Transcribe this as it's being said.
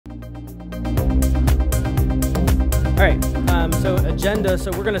right, so agenda. So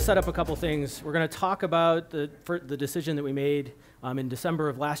we're going to set up a couple things. We're going to talk about the decision that we made in December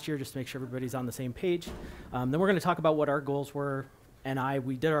of last year, just to make sure everybody's on the same page. Then we're going to talk about what our goals were, and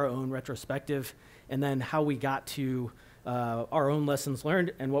we did our own retrospective, and then how we got to our own lessons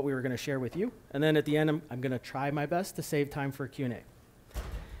learned and what we were going to share with you. And then at the end, I'm going to try my best to save time for Q&A.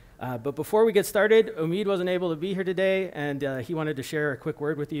 But before we get started, Omid wasn't able to be here today, and he wanted to share a quick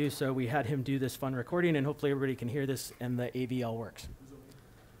word with you, so we had him do this fun recording, and hopefully everybody can hear this and the AV all works.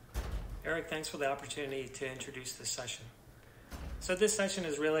 Eric, thanks for the opportunity to introduce this session. So this session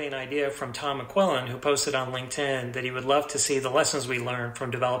is really an idea from Tom McQuillan, who posted on LinkedIn that he would love to see the lessons we learned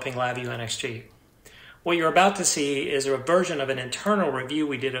from developing LabVIEW NXG. What you're about to see is a version of an internal review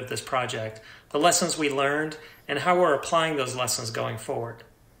we did of this project, the lessons we learned, and how we're applying those lessons going forward.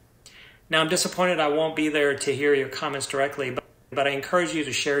 Now, I'm disappointed I won't be there to hear your comments directly, but I encourage you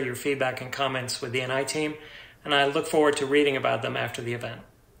to share your feedback and comments with the NI team, and I look forward to reading about them after the event.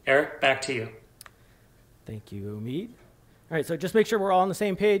 Eric, back to you. Thank you, Omid. All right, so just make sure we're all on the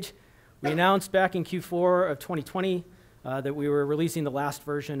same page. We announced back in Q4 of 2020 that we were releasing the last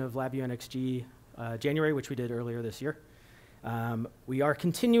version of LabVIEW NXG January, which we did earlier this year. We are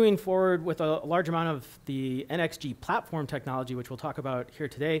continuing forward with a large amount of the NXG platform technology, which we'll talk about here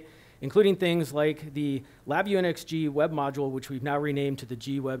today, including things like the LabVIEW NXG web module, which we've now renamed to the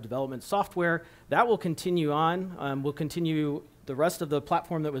G Web Development Software. That will continue on. We'll continue the rest of the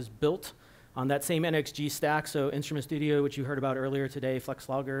platform that was built on that same NXG stack, so Instrument Studio, which you heard about earlier today,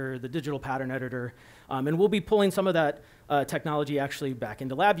 FlexLogger, the digital pattern editor, and we'll be pulling some of that technology actually back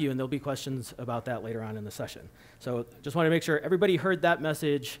into LabVIEW, and there'll be questions about that later on in the session. So just want to make sure everybody heard that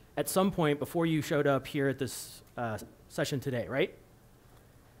message at some point before you showed up here at this session today, right?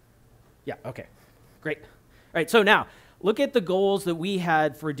 Yeah, okay, great. All right, so now, look at the goals that we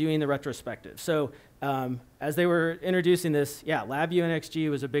had for doing the retrospective. So as they were introducing this, yeah, LabVIEW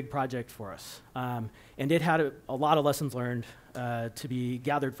NXG was a big project for us. And it had a lot of lessons learned to be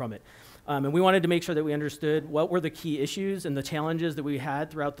gathered from it. And we wanted to make sure that we understood what were the key issues and the challenges that we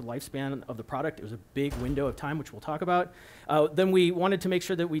had throughout the lifespan of the product. It was a big window of time, which we'll talk about. Then we wanted to make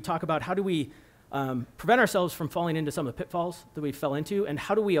sure that we talk about how do we prevent ourselves from falling into some of the pitfalls that we fell into, and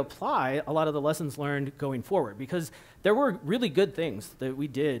how do we apply a lot of the lessons learned going forward? Because there were really good things that we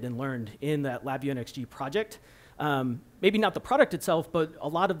did and learned in that LabVIEW NXG project. Maybe not the product itself, but a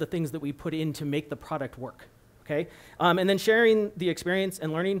lot of the things that we put in to make the product work. Okay? And then sharing the experience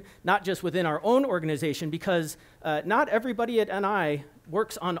and learning, not just within our own organization, because not everybody at NI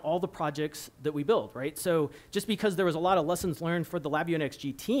works on all the projects that we build, right? So just because there was a lot of lessons learned for the LabVIEW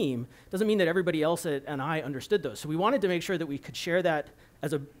NXG team doesn't mean that everybody else at NI understood those. So we wanted to make sure that we could share that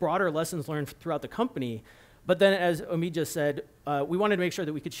as a broader lessons learned throughout the company. But then, as Omid just said, we wanted to make sure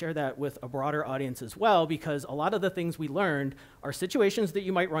that we could share that with a broader audience as well, because a lot of the things we learned are situations that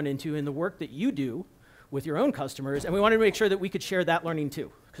you might run into in the work that you do with your own customers, and we wanted to make sure that we could share that learning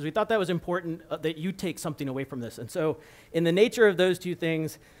too, because we thought that was important that you take something away from this. And so in the nature of those two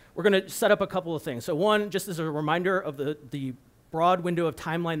things, we're going to set up a couple of things. So one, just as a reminder of the broad window of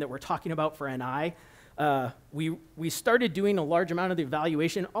timeline that we're talking about for NI, we started doing a large amount of the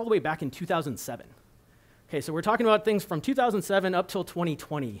evaluation all the way back in 2007. Okay, so we're talking about things from 2007 up till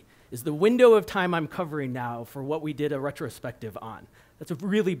 2020 is the window of time I'm covering now for what we did a retrospective on. That's a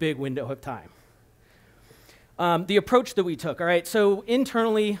really big window of time. The approach that we took, all right, so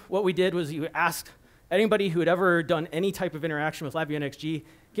internally what we did was you asked anybody who had ever done any type of interaction with LabVIEW NXG,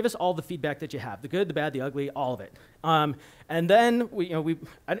 give us all the feedback that you have, the good, the bad, the ugly, all of it. And then,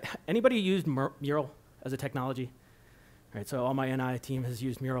 anybody used Mural as a technology? All right, so all my NI team has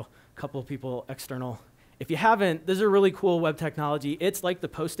used Mural, a couple of people external. If you haven't, this is a really cool web technology. It's like the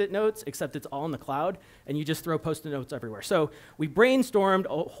Post-it notes, except it's all in the cloud, and you just throw Post-it notes everywhere. So we brainstormed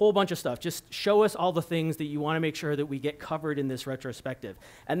a whole bunch of stuff. Just show us all the things that you want to make sure that we get covered in this retrospective.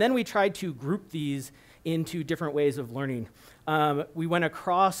 And then we tried to group these into different ways of learning. We went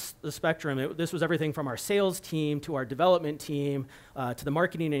across the spectrum. This was everything from our sales team to our development team to the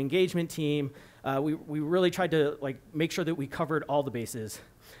marketing and engagement team. We really tried to make sure that we covered all the bases.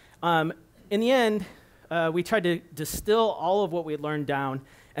 In the end, we tried to distill all of what we had learned down,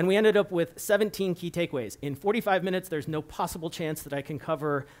 and we ended up with 17 key takeaways. In 45 minutes, there's no possible chance that I can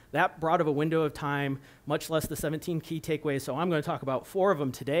cover that broad of a window of time, much less the 17 key takeaways, so I'm going to talk about 4 of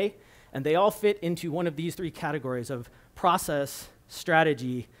them today, and they all fit into one of these 3 categories of process,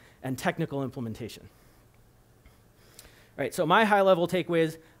 strategy, and technical implementation. All right, so my high-level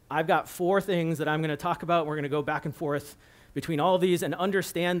takeaways, I've got 4 things that I'm going to talk about. We're going to go back and forth between all of these and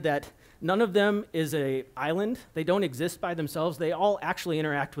understand that none of them is an island. They don't exist by themselves. They all actually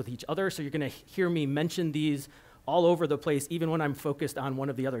interact with each other. So you're going to hear me mention these all over the place, even when I'm focused on one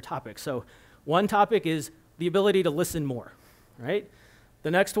of the other topics. So one topic is the ability to listen more, right?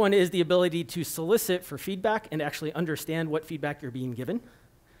 The next one is the ability to solicit for feedback and actually understand what feedback you're being given.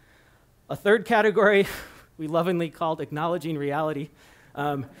 A third category we lovingly called acknowledging reality.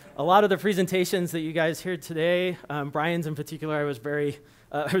 A lot of the presentations that you guys heard today, Brian's in particular, I was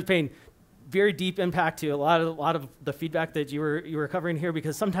paying very deep impact to a lot of the feedback that you were covering here,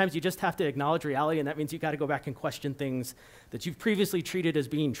 because sometimes you just have to acknowledge reality, and that means you got to go back and question things that you've previously treated as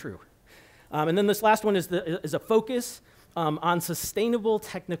being true. And then this last one is a focus on sustainable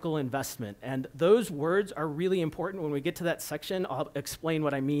technical investment. And those words are really important. When we get to that section, I'll explain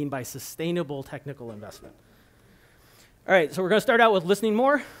what I mean by sustainable technical investment. All right, so we're going to start out with listening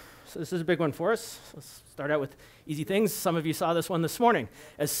more. So this is a big one for us. Let's start out with easy things. Some of you saw this one this morning.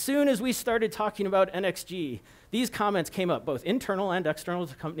 As soon as we started talking about NXG, these comments came up, both internal and external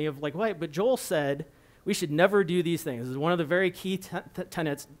to the company, of like, wait, but Joel said we should never do these things. This is one of the very key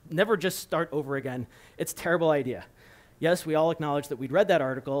tenets. Never just start over again. It's a terrible idea. Yes, we all acknowledge that we'd read that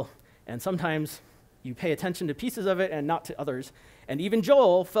article, and sometimes you pay attention to pieces of it and not to others. And even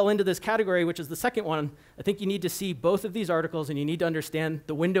Joel fell into this category, which is the second one. I think you need to see both of these articles, and you need to understand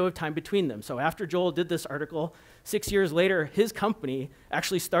the window of time between them. So after Joel did this article, 6 years later, his company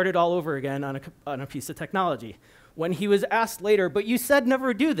actually started all over again on a piece of technology. When he was asked later, but you said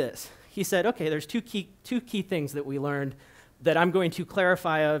never do this, he said, okay, there's two key things that we learned that I'm going to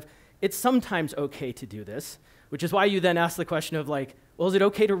clarify of. It's sometimes okay to do this, which is why you then ask the question of like, well, is it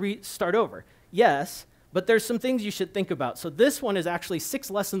okay to start over? Yes, but there's some things you should think about. So this one is actually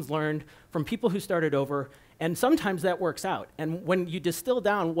 6 lessons learned from people who started over, and sometimes that works out. And when you distill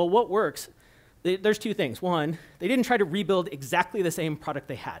down, well, what works, there's 2 things. One, they didn't try to rebuild exactly the same product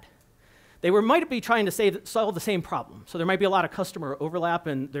they had. They might be trying to solve the same problem. So there might be a lot of customer overlap,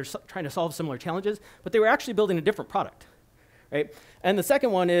 and they're trying to solve similar challenges, but they were actually building a different product, right? And the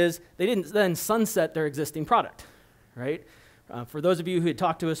second one is they didn't then sunset their existing product, right? For those of you who had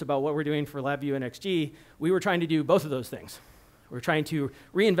talked to us about what we're doing for LabVIEW and NXG, we were trying to do both of those things. We're trying to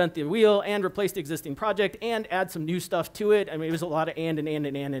reinvent the wheel and replace the existing project and add some new stuff to it. I mean, it was a lot of and,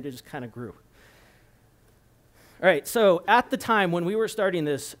 and it just kind of grew. All right, so at the time when we were starting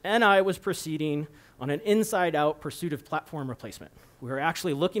this, NI was proceeding on an inside-out pursuit of platform replacement. We were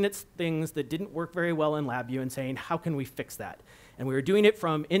actually looking at things that didn't work very well in LabVIEW and saying, how can we fix that? And we were doing it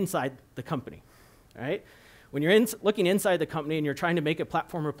from inside the company, all right? When you're looking inside the company and you're trying to make a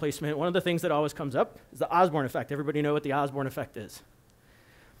platform replacement, one of the things that always comes up is the Osborne effect. Everybody know what the Osborne effect is?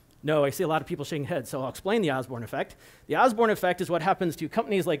 No, I see a lot of people shaking heads, so I'll explain the Osborne effect. The Osborne effect is what happens to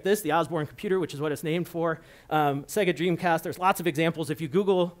companies like this, the Osborne computer, which is what it's named for, Sega Dreamcast. There's lots of examples. If you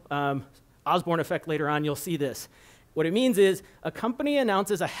Google Osborne effect later on, you'll see this. What it means is a company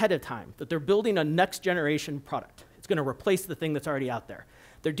announces ahead of time that they're building a next generation product. It's going to replace the thing that's already out there.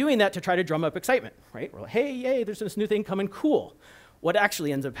 They're doing that to try to drum up excitement, right? We're like, hey, yay, there's this new thing coming, cool. What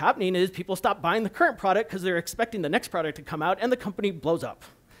actually ends up happening is people stop buying the current product because they're expecting the next product to come out, and the company blows up,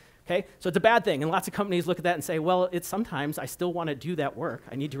 okay? So it's a bad thing, and lots of companies look at that and say, well, sometimes I still want to do that work.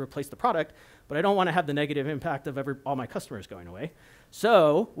 I need to replace the product, but I don't want to have the negative impact of all my customers going away.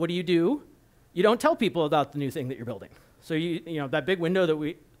 So what do? You don't tell people about the new thing that you're building. So that big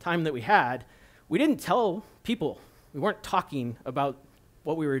window time that we had, we didn't tell people. We weren't talking about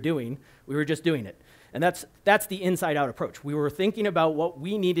what we were doing, we were just doing it. And that's the inside-out approach. We were thinking about what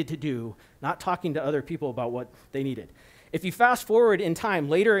we needed to do, not talking to other people about what they needed. If you fast forward in time,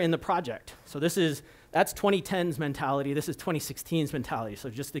 later in the project, so that's 2010's mentality, this is 2016's mentality, so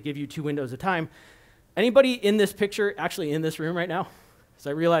just to give you 2 windows of time. Anybody in this picture actually in this room right now? So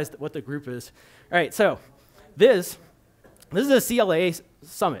I realized what the group is. All right, so this is a CLA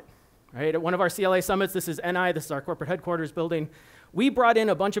summit, right? At one of our CLA summits, this is NI, this is our corporate headquarters building. We brought in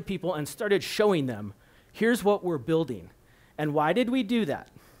a bunch of people and started showing them, here's what we're building. And why did we do that?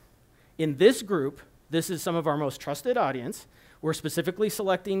 In this group, this is some of our most trusted audience. We're specifically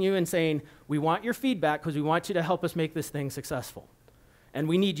selecting you and saying, we want your feedback because we want you to help us make this thing successful. And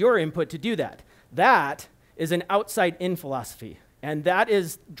we need your input to do that. That is an outside-in philosophy. And that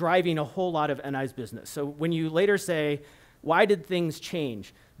is driving a whole lot of NI's business. So when you later say, why did things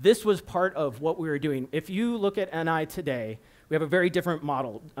change? This was part of what we were doing. If you look at NI today, we have a very different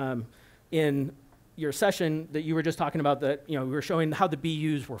model. In your session that you were just talking about, that we were showing how the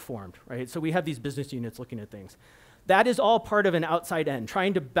BUs were formed, right? So we have these business units looking at things. That is all part of an outside end,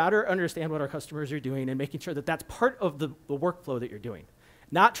 trying to better understand what our customers are doing and making sure that that's part of the workflow that you're doing.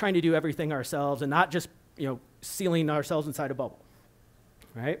 Not trying to do everything ourselves and not just sealing ourselves inside a bubble,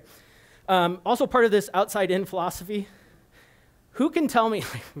 right? Also part of this outside in philosophy, who can tell me,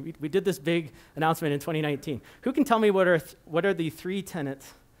 we did this big announcement in 2019, who can tell me what are the 3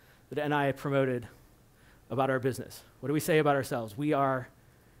 tenets that NI promoted about our business? What do we say about ourselves? We are,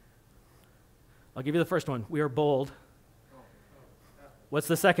 I'll give you the first one, we are bold. What's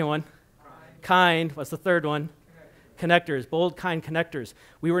the second one? Kind. What's the third one? Connectors, bold, kind connectors.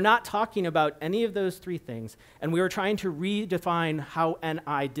 We were not talking about any of those 3 things, and we were trying to redefine how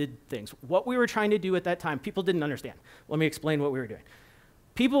NI did things. What we were trying to do at that time, people didn't understand. Let me explain what we were doing.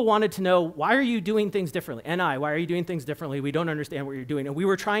 People wanted to know, why are you doing things differently? NI, why are you doing things differently? We don't understand what you're doing. And we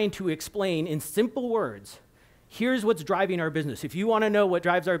were trying to explain in simple words, here's what's driving our business. If you want to know what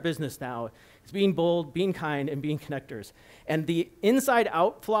drives our business now, it's being bold, being kind, and being connectors. And the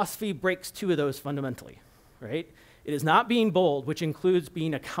inside-out philosophy breaks 2 of those fundamentally, right? It is not being bold, which includes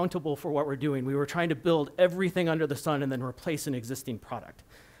being accountable for what we're doing. We were trying to build everything under the sun and then replace an existing product.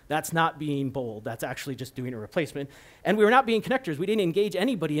 That's not being bold. That's actually just doing a replacement. And we were not being connectors. We didn't engage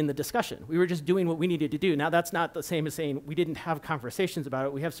anybody in the discussion. We were just doing what we needed to do. Now, that's not the same as saying we didn't have conversations about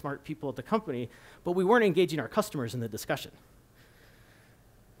it. We have smart people at the company, but we weren't engaging our customers in the discussion.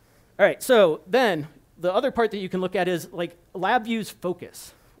 All right, so then the other part that you can look at is like LabVIEW's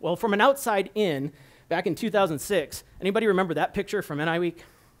focus. Well, from an outside in, back in 2006, anybody remember that picture from NI Week?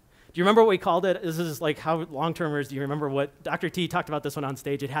 Do you remember what we called it? This is like how long-termers, do you remember what, Dr. T talked about this one on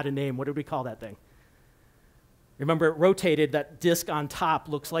stage, it had a name. What did we call that thing? Remember it rotated, that disc on top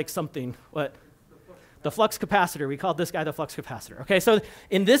looks like something, what? The flux capacitor. We called this guy the flux capacitor. Okay, so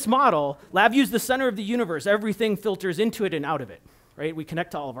in this model, LabVIEW's the center of the universe. Everything filters into it and out of it, right? We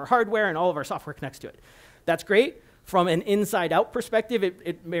connect to all of our hardware and all of our software connects to it. That's great. From an inside-out perspective,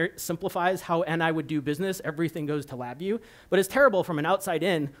 it simplifies how NI would do business. Everything goes to LabVIEW. But it's terrible from an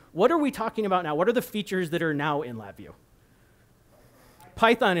outside-in. What are we talking about now? What are the features that are now in LabVIEW?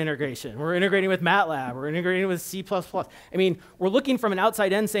 Python integration. We're integrating with MATLAB. We're integrating with C++. I mean, we're looking from an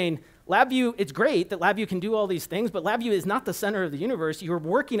outside-in saying, LabVIEW, it's great that LabVIEW can do all these things, but LabVIEW is not the center of the universe. You're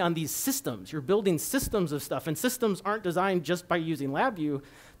working on these systems. You're building systems of stuff, and systems aren't designed just by using LabVIEW.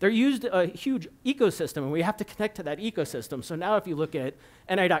 They're used a huge ecosystem, and we have to connect to that ecosystem. So now if you look at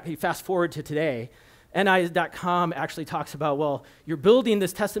NI.com, fast forward to today, NI.com actually talks about, well, you're building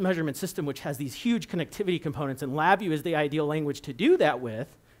this test and measurement system which has these huge connectivity components, and LabVIEW is the ideal language to do that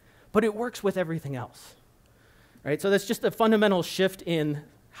with, but it works with everything else. Right? So that's just a fundamental shift in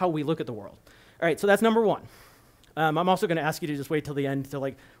how we look at the world. All right, so that's number 1. I'm also going to ask you to just wait till the end to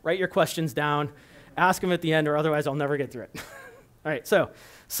like write your questions down, ask them at the end, or otherwise I'll never get through it. All right, so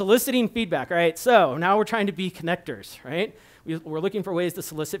soliciting feedback. All right, so now we're trying to be connectors, right? We're looking for ways to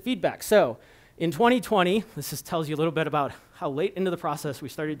solicit feedback. So in 2020, this just tells you a little bit about how late into the process we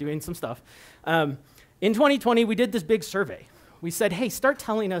started doing some stuff. In 2020, we did this big survey. We said, hey, start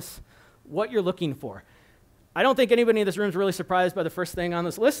telling us what you're looking for. I don't think anybody in this room is really surprised by the first thing on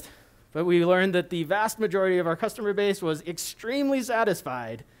this list, but we learned that the vast majority of our customer base was extremely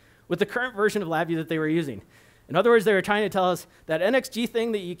satisfied with the current version of LabVIEW that they were using. In other words, they were trying to tell us that NXG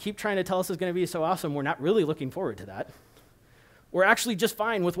thing that you keep trying to tell us is going to be so awesome, we're not really looking forward to that. We're actually just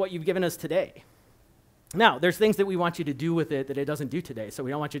fine with what you've given us today. Now, there's things that we want you to do with it that it doesn't do today, so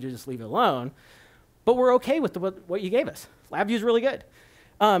we don't want you to just leave it alone, but we're okay with what you gave us. LabVIEW is really good.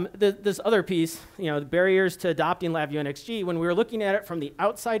 This other piece, the barriers to adopting LabVIEW NXG, when we were looking at it from the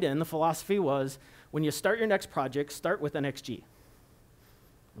outside in, the philosophy was, when you start your next project, start with NXG.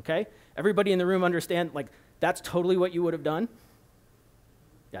 Okay? Everybody in the room understand, like, that's totally what you would have done?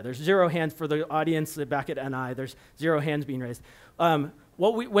 Yeah, there's 0 hands for the audience back at NI. There's 0 hands being raised.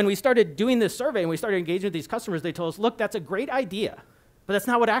 When we started doing this survey and we started engaging with these customers, they told us, look, that's a great idea, but that's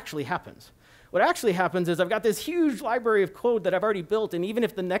not what actually happens. What actually happens is I've got this huge library of code that I've already built, and even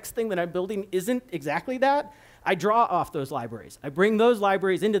if the next thing that I'm building isn't exactly that, I draw off those libraries. I bring those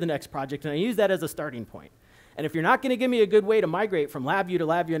libraries into the next project, and I use that as a starting point. And if you're not going to give me a good way to migrate from LabVIEW to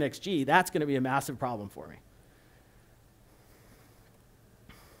LabVIEW NXG, that's going to be a massive problem for me.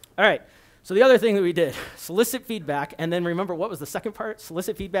 All right, so the other thing that we did, solicit feedback, and then remember, what was the second part?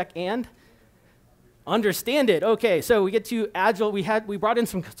 Solicit feedback and understand it. Okay, so we get to Agile. We brought in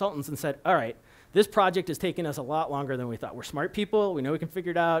some consultants and said, all right, this project is taking us a lot longer than we thought. We're smart people. We know we can figure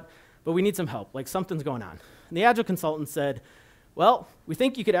it out, but we need some help. Like, something's going on. And the Agile consultant said, well, we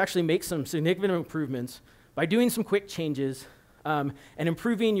think you could actually make some significant improvements by doing some quick changes and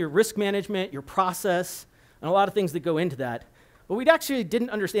improving your risk management, your process, and a lot of things that go into that. But we actually didn't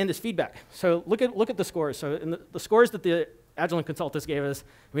understand this feedback. So look at the scores. So in the scores that the Agile consultants gave us,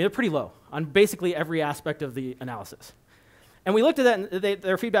 I mean, they're pretty low on basically every aspect of the analysis. And we looked at that, and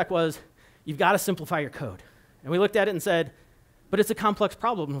their feedback was, you've got to simplify your code. And we looked at it and said, but it's a complex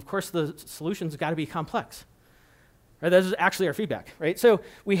problem. Of course, the solution's got to be complex. Right? That was actually our feedback, right? So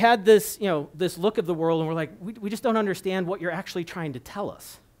we had this, this look of the world, and we're like, we just don't understand what you're actually trying to tell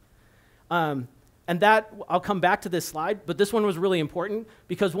us. And that, I'll come back to this slide, but this one was really important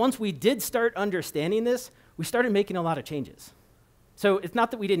because once we did start understanding this, we started making a lot of changes. So it's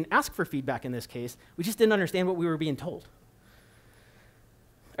not that we didn't ask for feedback in this case, we just didn't understand what we were being told.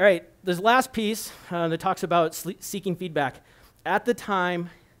 All right, this last piece that talks about seeking feedback. At the time,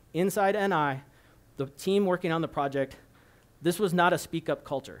 inside NI, the team working on the project, this was not a speak up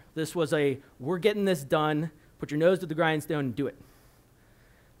culture. This was a, we're getting this done, put your nose to the grindstone and do it.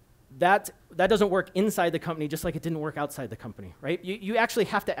 That doesn't work inside the company just like it didn't work outside the company, right? You actually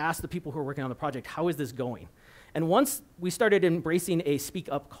have to ask the people who are working on the project, how is this going? And once we started embracing a speak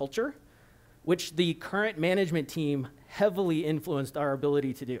up culture, which the current management team heavily influenced our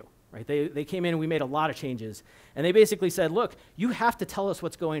ability to do, right? They came in and we made a lot of changes. And they basically said, look, you have to tell us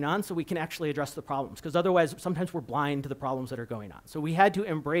what's going on so we can actually address the problems, because otherwise sometimes we're blind to the problems that are going on. So we had to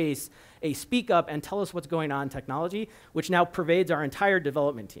embrace a speak up and tell us what's going on technology, which now pervades our entire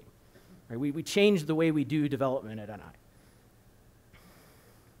development team. Right? We changed the way we do development at NI.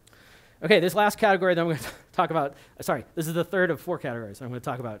 Okay, this last category that I'm going to talk about, sorry, this is the third of 4 categories I'm going to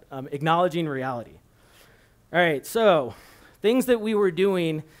talk about, acknowledging reality. All right, so things that we were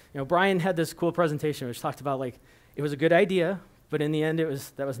doing, Brian had this cool presentation which talked about like, it was a good idea, but in the end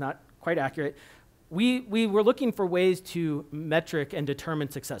that was not quite accurate. We were looking for ways to metric and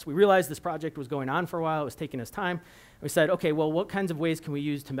determine success. We realized this project was going on for a while, it was taking us time. We said, okay, well, what kinds of ways can we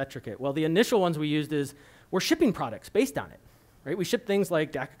use to metric it? Well, the initial ones we used is, we're shipping products based on it, right? We ship things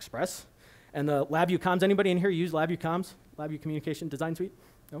like DAC Express and the LabVIEW comms. Anybody in here use LabVIEW comms? LabVIEW Communication Design Suite?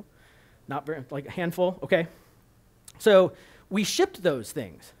 No? Not very, like a handful, okay. So we shipped those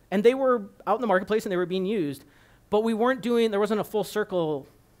things, and they were out in the marketplace and they were being used, but we weren't doing, there wasn't a full circle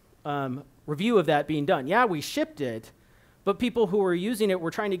review of that being done. Yeah, we shipped it, but people who were using it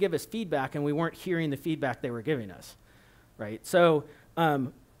were trying to give us feedback, and we weren't hearing the feedback they were giving us, right? So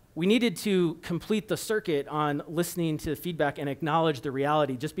we needed to complete the circuit on listening to feedback and acknowledge the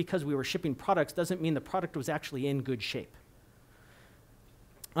reality. Just because we were shipping products doesn't mean the product was actually in good shape.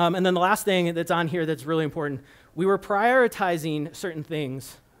 And then the last thing that's on here that's really important, we were prioritizing certain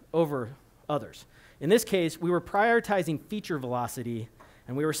things over others. In this case, we were prioritizing feature velocity,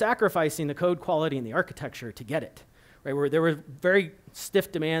 and we were sacrificing the code quality and the architecture to get it. Right? Where there were very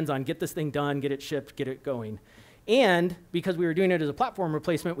stiff demands on get this thing done, get it shipped, get it going. And because we were doing it as a platform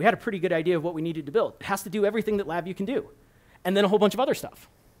replacement, we had a pretty good idea of what we needed to build. It has to do everything that LabVIEW can do, and then a whole bunch of other stuff.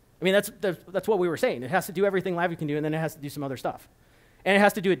 I mean, that's what we were saying. It has to do everything LabVIEW can do, and then it has to do some other stuff. And it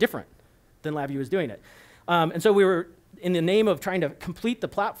has to do it different than LabVIEW is doing it. And so we were, in the name of trying to complete the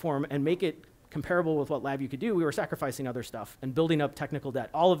platform and make it comparable with what LabVIEW could do, we were sacrificing other stuff and building up technical debt.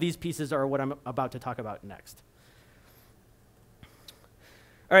 All of these pieces are what I'm about to talk about next.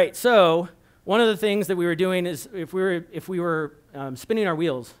 All right, so one of the things that we were doing is if we were spinning our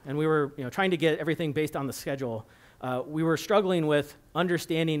wheels and we were trying to get everything based on the schedule, we were struggling with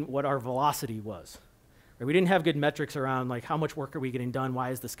understanding what our velocity was. Right? We didn't have good metrics around like how much work are we getting done, why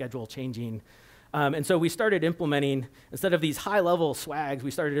is the schedule changing? And so we started implementing, instead of these high-level swags,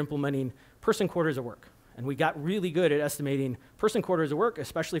 we started implementing person quarters of work. And we got really good at estimating person quarters of work,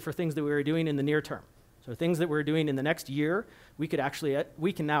 especially for things that we were doing in the near term. So things that we're doing in the next year, we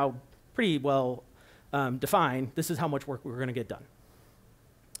can now pretty well define this is how much work we're going to get done.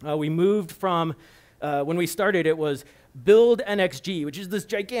 We moved from, when we started, it was build NXG, which is this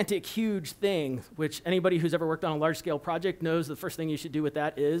gigantic, huge thing, which anybody who's ever worked on a large-scale project knows the first thing you should do with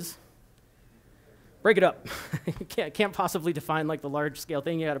that is break it up. You can't possibly define like the large-scale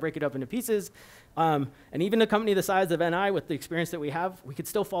thing. You got to break it up into pieces. And even a company the size of NI, with the experience that we have, we could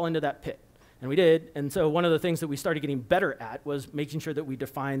still fall into that pit. And we did. And so one of the things that we started getting better at was making sure that we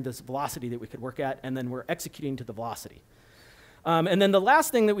defined this velocity that we could work at, and then we're executing to the velocity. And then the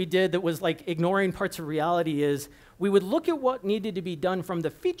last thing that we did that was like ignoring parts of reality is we would look at what needed to be done from the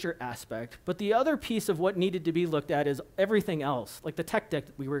feature aspect, but the other piece of what needed to be looked at is everything else, like the tech debt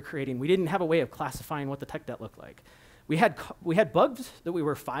that we were creating. We didn't have a way of classifying what the tech debt looked like. We had bugs that we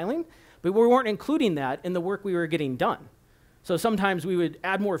were filing, but we weren't including that in the work we were getting done. So sometimes we would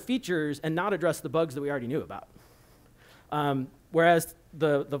add more features and not address the bugs that we already knew about. Whereas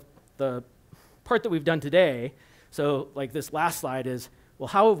the part that we've done today, so like this last slide is, well,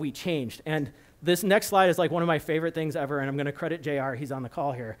 how have we changed? And this next slide is like one of my favorite things ever, and I'm going to credit JR, he's on the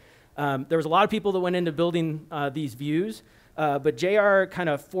call here. There was a lot of people that went into building these views, but JR kind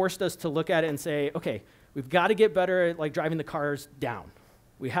of forced us to look at it and say, okay, we've got to get better at like driving the cars down.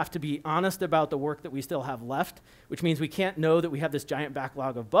 We have to be honest about the work that we still have left, which means we can't know that we have this giant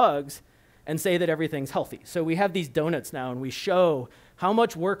backlog of bugs and say that everything's healthy. So we have these donuts now, and we show how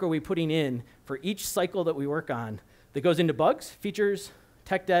much work are we putting in for each cycle that we work on that goes into bugs, features,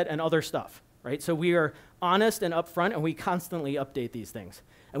 tech debt, and other stuff, right? So we are honest and upfront, and we constantly update these things.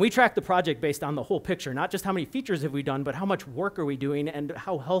 And we track the project based on the whole picture, not just how many features have we done, but how much work are we doing and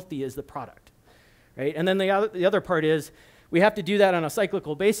how healthy is the product, right? And then the other part is we have to do that on a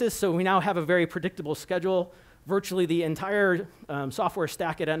cyclical basis, so we now have a very predictable schedule. Virtually the entire software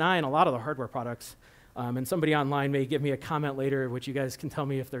stack at NI and a lot of the hardware products. And somebody online may give me a comment later, which you guys can tell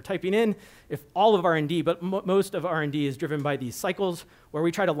me if they're typing in, if all of R&D, but most of R&D is driven by these cycles where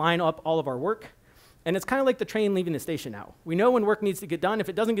we try to line up all of our work. And it's kind of like the train leaving the station now. We know when work needs to get done. If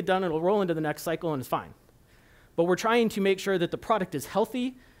it doesn't get done, it'll roll into the next cycle and it's fine. But we're trying to make sure that the product is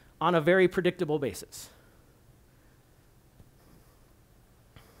healthy on a very predictable basis.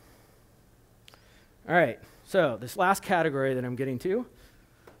 All right, so this last category that I'm getting to,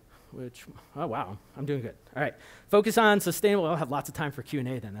 which, oh wow, I'm doing good. All right, focus on sustainable, I'll have lots of time for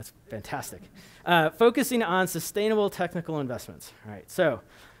Q&A then, that's fantastic. Focusing on sustainable technical investments. All right, so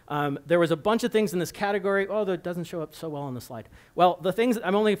there was a bunch of things in this category. Oh, that doesn't show up so well on the slide. Well, the things,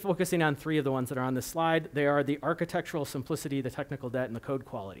 I'm only focusing on 3 of the ones that are on this slide. They are the architectural simplicity, the technical debt, and the code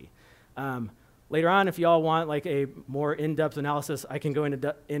quality. Later on, if you all want like a more in-depth analysis, I can go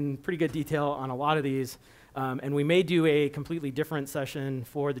into in pretty good detail on a lot of these. And we may do a completely different session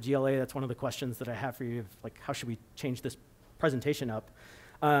for the GLA. That's one of the questions that I have for you, like how should we change this presentation up?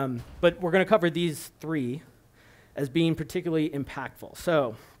 But we're going to cover these 3 as being particularly impactful.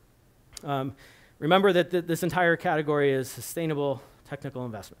 So remember that this entire category is sustainable technical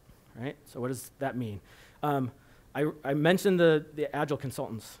investment, right? So what does that mean? I mentioned the Agile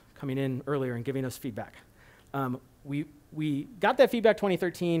consultants coming in earlier and giving us feedback. We got that feedback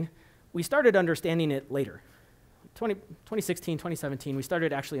 2013. We started understanding it later. 2016, 2017, we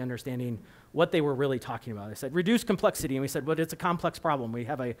started actually understanding what they were really talking about. They said, reduce complexity, and we said, but it's a complex problem. We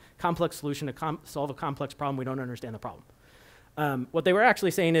have a complex solution to solve a complex problem. We don't understand the problem. What they were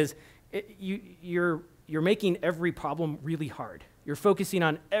actually saying is, you're making every problem really hard. You're focusing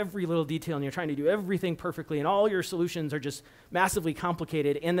on every little detail, and you're trying to do everything perfectly, and all your solutions are just massively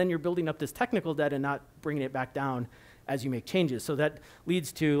complicated, and then you're building up this technical debt and not bringing it back down as you make changes. So that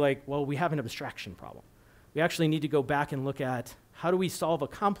leads to like, well, we have an abstraction problem. We actually need to go back and look at how do we solve a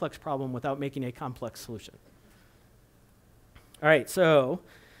complex problem without making a complex solution. All right, so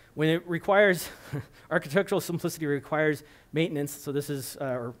when it requires, architectural simplicity requires maintenance, so this is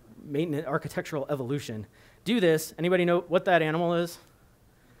maintenance, architectural evolution. Do this, anybody know what that animal is?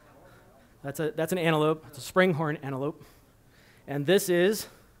 That's an antelope, it's a springhorn antelope. And this is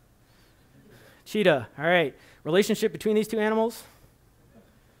cheetah, all right. Relationship between these 2 animals?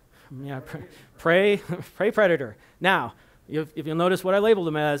 Yeah, prey predator. Now, if you'll notice what I labeled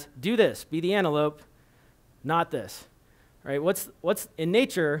them as, do this, be the antelope, not this. Right? What's in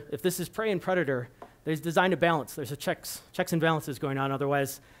nature, if this is prey and predator, there's designed a balance. There's a checks and balances going on,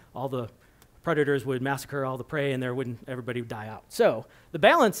 otherwise all the predators would massacre all the prey and everybody would die out. So the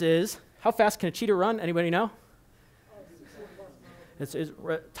balance is, how fast can a cheetah run? Anybody know? It's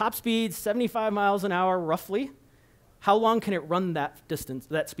top speed, 75 miles an hour, roughly. How long can it run that distance,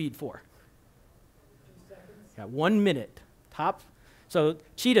 that speed for? 2 seconds. Yeah, 1 minute. Top. So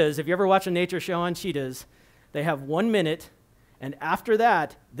cheetahs, if you ever watch a nature show on cheetahs, they have 1 minute, and after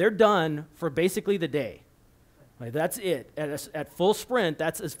that, they're done for basically the day. Like, that's it. At full sprint,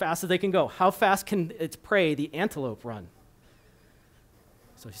 that's as fast as they can go. How fast can its prey, the antelope, run?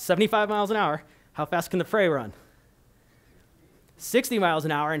 So 75 miles an hour. How fast can the prey run? 60 miles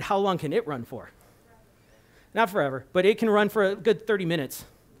an hour, and how long can it run for? Not forever, but it can run for a good 30 minutes,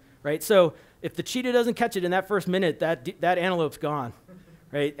 right? So if the cheetah doesn't catch it in that first minute, that antelope's gone,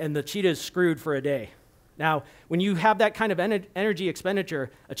 right? And the cheetah is screwed for a day. Now, when you have that kind of energy expenditure,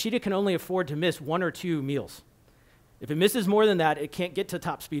 a cheetah can only afford to miss 1 or 2 meals. If it misses more than that, it can't get to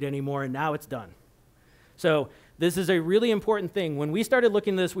top speed anymore, and now it's done. So this is a really important thing. When we started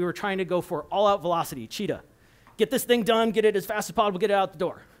looking at this, we were trying to go for all-out velocity, cheetah. Get this thing done, get it as fast as possible, get it out the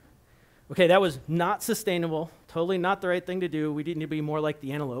door. Okay, that was not sustainable, totally not the right thing to do. We need to be more like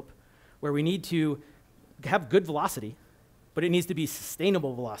the antelope, where we need to have good velocity, but it needs to be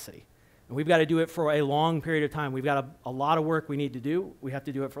sustainable velocity. And we've got to do it for a long period of time. We've got a lot of work we need to do. We have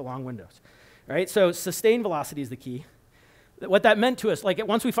to do it for long windows. All right, so sustained velocity is the key. What that meant to us, like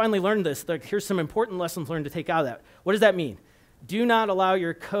once we finally learned this, like, here's some important lessons learned to take out of that. What does that mean? Do not allow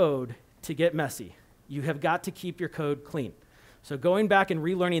your code to get messy. You have got to keep your code clean. So going back and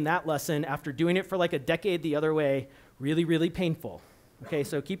relearning that lesson after doing it for like a decade the other way, really, really painful. Okay,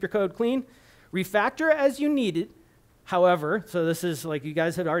 so keep your code clean. Refactor as you need it. However, so this is like you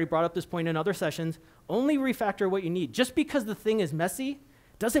guys had already brought up this point in other sessions, only refactor what you need. Just because the thing is messy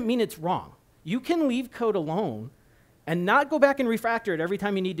doesn't mean it's wrong. You can leave code alone and not go back and refactor it every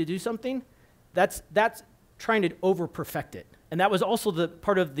time you need to do something. That's trying to over-perfect it. And that was also the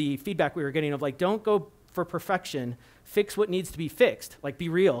part of the feedback we were getting of like, don't go for perfection, fix what needs to be fixed, like be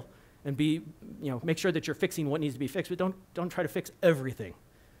real and be, make sure that you're fixing what needs to be fixed, but don't try to fix everything.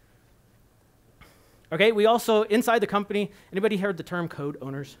 Okay, we also, inside the company, anybody heard the term code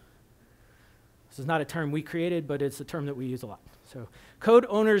owners? This is not a term we created, but it's a term that we use a lot. So code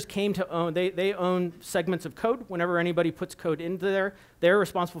owners came to own, they own segments of code. Whenever anybody puts code into there, they're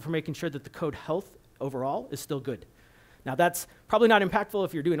responsible for making sure that the code health overall is still good. Now that's probably not impactful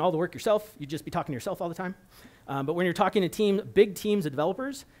if you're doing all the work yourself. You'd just be talking to yourself all the time. But when you're talking to big teams of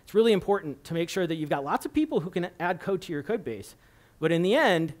developers, it's really important to make sure that you've got lots of people who can add code to your code base. But in the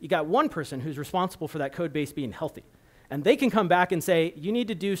end, you got one person who's responsible for that code base being healthy. And they can come back and say, you need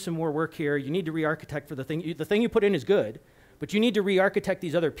to do some more work here. You need to re-architect for the thing you put in is good, but you need to re-architect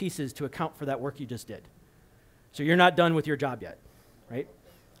these other pieces to account for that work you just did. So you're not done with your job yet, right?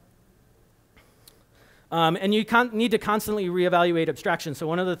 And you need to constantly reevaluate abstraction. So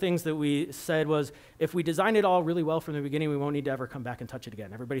one of the things that we said was, if we design it all really well from the beginning, we won't need to ever come back and touch it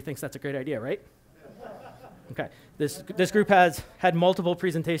again. Everybody thinks that's a great idea, right? Okay, this group has had multiple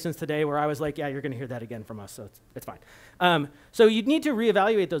presentations today where I was like, yeah, you're going to hear that again from us, so it's fine. So you need to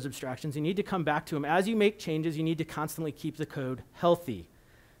reevaluate those abstractions. You need to come back to them. As you make changes, you need to constantly keep the code healthy.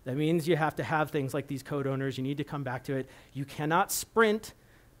 That means you have to have things like these code owners. You need to come back to it. You cannot sprint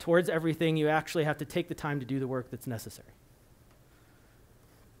towards everything. You actually have to take the time to do the work that's necessary.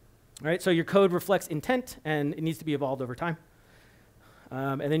 All right, so your code reflects intent, and it needs to be evolved over time.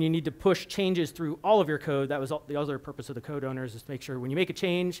 And then you need to push changes through all of your code. That was the other purpose of the code owners, is to make sure when you make a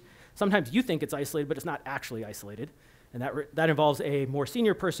change, sometimes you think it's isolated, but it's not actually isolated. And that involves a more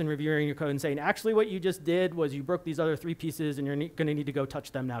senior person reviewing your code and saying, actually what you just did was you broke these other 3 pieces, and you're going to need to go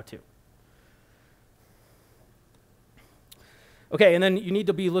touch them now too. Okay, and then you need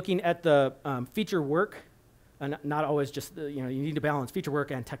to be looking at the feature work, and not always just, you need to balance feature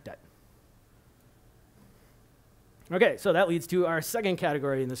work and tech debt. Okay, so that leads to our second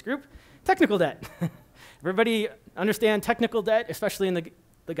category in this group, technical debt. Everybody understand technical debt, especially in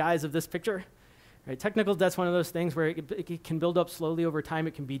the guise of this picture? Right, technical debt's one of those things where it can build up slowly over time.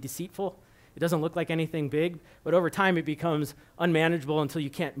 It can be deceitful. It doesn't look like anything big, but over time it becomes unmanageable until you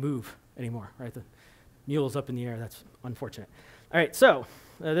can't move anymore, right? The mule's up in the air. That's unfortunate. All right, so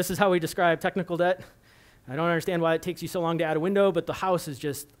this is how we describe technical debt. I don't understand why it takes you so long to add a window, but the house is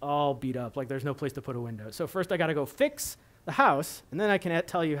just all beat up, like there's no place to put a window. So first I got to go fix the house, and then I can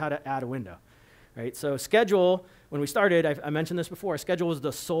tell you how to add a window. Right? So schedule, when we started, I mentioned this before, schedule was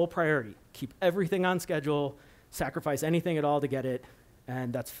the sole priority. Keep everything on schedule, sacrifice anything at all to get it,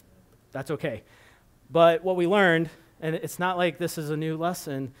 and that's okay. But what we learned, and it's not like this is a new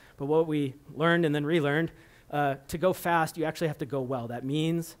lesson, but what we learned and then relearned, to go fast, you actually have to go well. That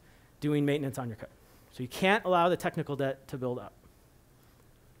means doing maintenance on your code. So you can't allow the technical debt to build up.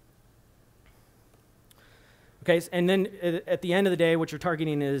 Okay, and then at the end of the day, what you're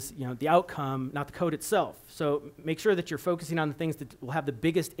targeting is the outcome, not the code itself. So make sure that you're focusing on the things that will have the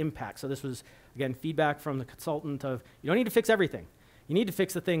biggest impact. So this was, again, feedback from the consultant of, you don't need to fix everything. You need to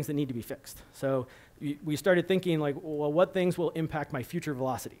fix the things that need to be fixed. So we started thinking like, well, what things will impact my future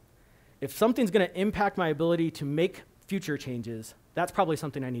velocity? If something's going to impact my ability to make future changes, that's probably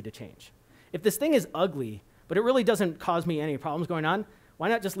something I need to change. If this thing is ugly, but it really doesn't cause me any problems going on, why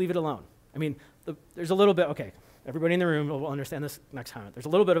not just leave it alone? I mean, there's a little bit, okay, everybody in the room will understand this next time. There's a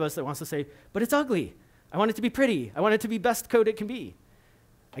little bit of us that wants to say, but it's ugly. I want it to be pretty. I want it to be best code it can be.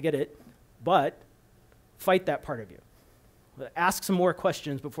 I get it, but fight that part of you. Ask some more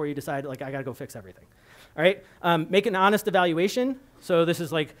questions before you decide, like, I got to go fix everything. All right? Make an honest evaluation. So this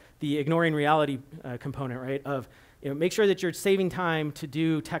is like the ignoring reality component, right, of make sure that you're saving time to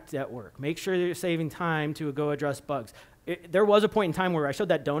do tech debt work. Make sure that you're saving time to go address bugs. There was a point in time where I showed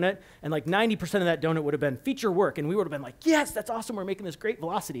that donut, and like 90% of that donut would have been feature work, and we would have been like, yes, that's awesome, we're making this great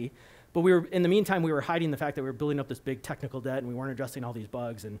velocity. But in the meantime, we were hiding the fact that we were building up this big technical debt, and we weren't addressing all these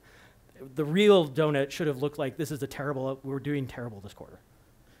bugs. And the real donut should have looked like, this is we're doing terrible this quarter.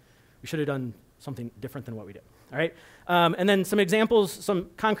 We should have done something different than what we did. All right? And then some examples,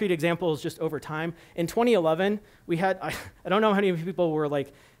 some concrete examples just over time. In 2011, we had, I don't know how many people were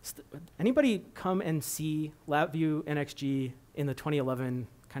like, anybody come and see LabVIEW NXG in the 2011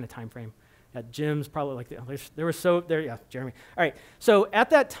 kind of time frame? Yeah, Jim's probably like, yeah, Jeremy. All right, so at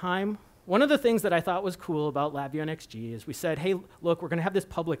that time, one of the things that I thought was cool about LabVIEW NXG is we said, hey, look, we're going to have this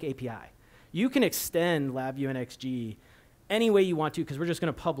public API. you can extend LabVIEW NXG any way you want to, because we're just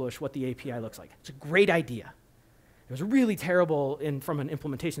going to publish what the API looks like. It's a great idea. It was really terrible from an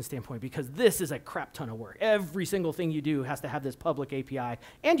implementation standpoint, because this is a crap ton of work. Every single thing you do has to have this public API,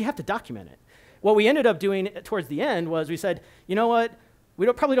 and you have to document it. What we ended up doing towards the end was we said, you know what? We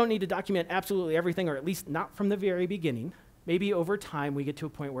probably don't need to document absolutely everything, or at least not from the very beginning. Maybe over time we get to a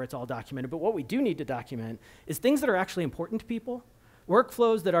point where it's all documented. But what we do need to document is things that are actually important to people,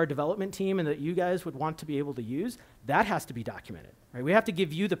 workflows that our development team and that you guys would want to be able to use. That has to be documented, right? We have to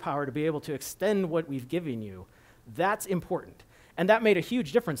give you the power to be able to extend what we've given you. That's important. And that made a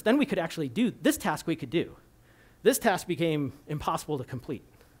huge difference. Then we could actually do this task we could do. This task became impossible to complete.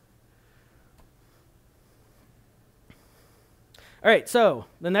 All right, so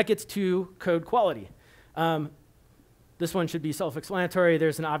then that gets to code quality. This one should be self-explanatory.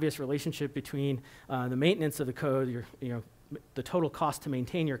 There's an obvious relationship between the maintenance of the code, the total cost to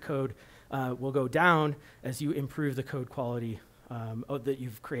maintain your code will go down as you improve the code quality that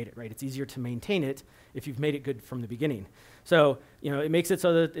you've created, right? It's easier to maintain it if you've made it good from the beginning. So, it makes it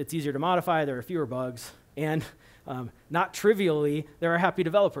so that it's easier to modify, there are fewer bugs, and not trivially, there are happy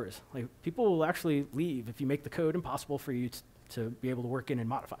developers. Like, people will actually leave if you make the code impossible for you to be able to work in and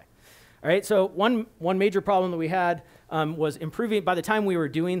modify. All right, so one major problem that we had was improving, by the time we were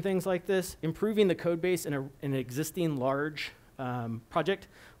doing things like this, improving the code base in an existing large project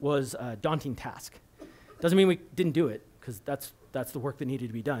was a daunting task. Doesn't mean we didn't do it, because that's the work that needed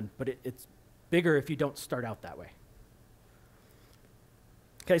to be done, but it's bigger if you don't start out that way.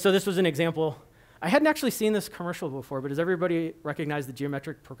 Okay, so this was an example. I hadn't actually seen this commercial before, but does everybody recognize the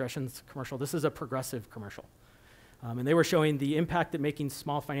geometric progressions commercial? This is a progressive commercial. And they were showing the impact that making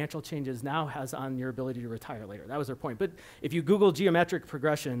small financial changes now has on your ability to retire later. That was their point. But if you Google geometric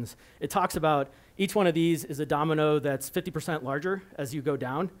progressions, it talks about each one of these is a domino that's 50% larger as you go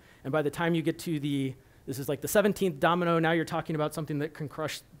down. And by the time you get to this is like the 17th domino, now you're talking about something that can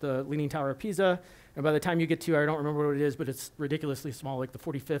crush the Leaning Tower of Pisa. And by the time you get to, I don't remember what it is, but it's ridiculously small, like the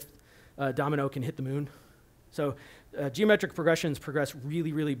 45th domino can hit the moon. So geometric progressions progress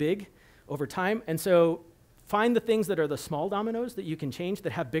really, really big over time. And so find the things that are the small dominoes that you can change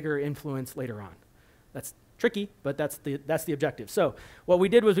that have bigger influence later on. That's tricky, but that's the objective. So what we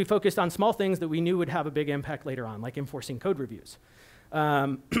did was we focused on small things that we knew would have a big impact later on, like enforcing code reviews.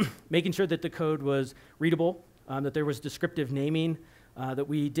 Making sure that the code was readable, that there was descriptive naming, that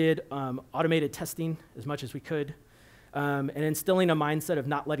we did automated testing as much as we could, and instilling a mindset of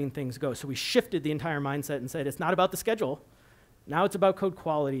not letting things go. So we shifted the entire mindset and said, it's not about the schedule. Now it's about code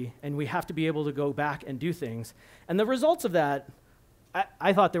quality, and we have to be able to go back and do things. And the results of that,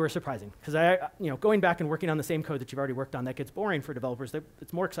 I thought they were surprising, because going back and working on the same code that you've already worked on, that gets boring for developers.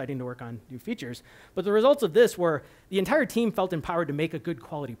 It's more exciting to work on new features. But the results of this were the entire team felt empowered to make a good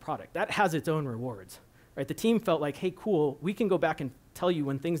quality product. That has its own rewards, right? The team felt like, hey, cool, we can go back and tell you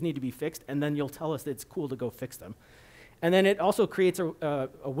when things need to be fixed, and then you'll tell us that it's cool to go fix them. And then it also creates a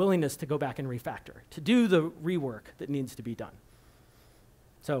willingness to go back and refactor, to do the rework that needs to be done.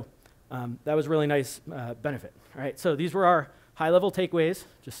 So that was a really nice benefit. All right, so these were our high-level takeaways.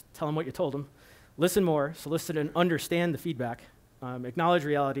 Just tell them what you told them. Listen more, solicit and understand the feedback, acknowledge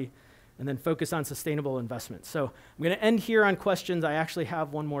reality, and then focus on sustainable investments. So I'm going to end here on questions. I actually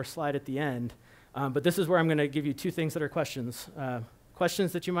have one more slide at the end, but this is where I'm going to give you two things that are questions.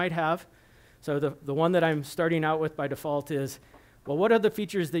 Questions that you might have. So the one that I'm starting out with by default is, well, what are the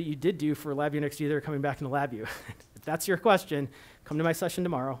features that you did do for LabVIEW NXG that are coming back into LabVIEW? If that's your question, come to my session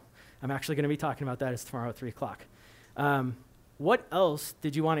tomorrow. I'm actually going to be talking about that. It's tomorrow at 3 o'clock. What else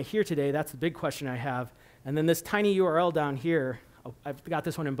did you want to hear today? That's the big question I have. And then this tiny URL down here, I've got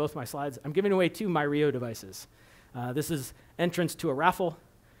this one in both my slides. I'm giving away 2 MyRio devices. This is entrance to a raffle.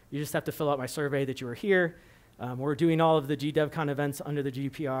 You just have to fill out my survey that you were here. We're doing all of the GDevCon events under the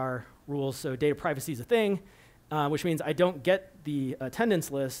GDPR rules, so data privacy is a thing, which means I don't get the attendance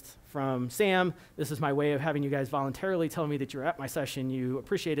list from Sam. This is my way of having you guys voluntarily tell me that you're at my session, you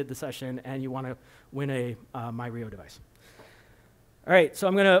appreciated the session, and you want to win a MyRio device. All right, so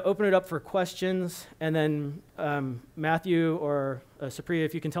I'm going to open it up for questions, and then Matthew or Supriya,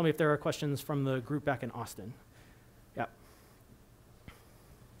 if you can tell me if there are questions from the group back in Austin. Yeah.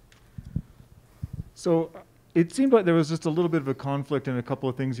 So it seemed like there was just a little bit of a conflict in a couple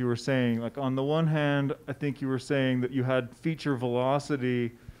of things you were saying. Like on the one hand, I think you were saying that you had feature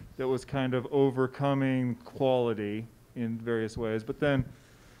velocity that was kind of overcoming quality in various ways, but then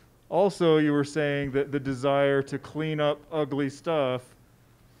also you were saying that the desire to clean up ugly stuff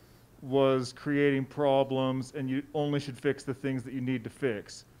was creating problems and you only should fix the things that you need to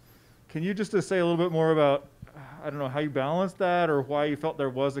fix. can you just say a little bit more about, I don't know, how you balanced that or why you felt there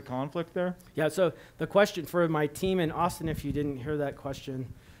was a conflict there? Yeah, so the question for my team in Austin, if you didn't hear that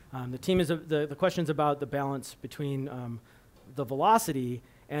question, the question's about the balance between the velocity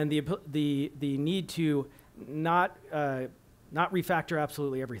and the need to not refactor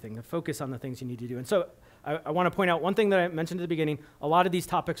absolutely everything, to focus on the things you need to do. And so I want to point out one thing that I mentioned at the beginning. A lot of these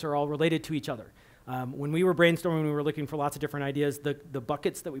topics are all related to each other. When we were brainstorming, we were looking for lots of different ideas. The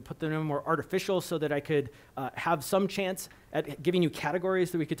buckets that we put them in were artificial so that I could have some chance at giving you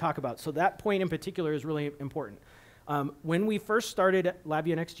categories that we could talk about. So that point in particular is really important. When we first started at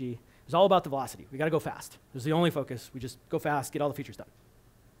LabVIEW NXG, it was all about the velocity. We got to go fast. It was the only focus. We just go fast, get all the features done.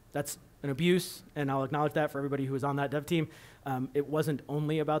 That's an abuse, and I'll acknowledge that for everybody who was on that dev team. It wasn't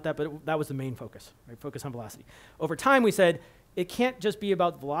only about that, but that was the main focus, right? Focus on velocity. Over time, we said, it can't just be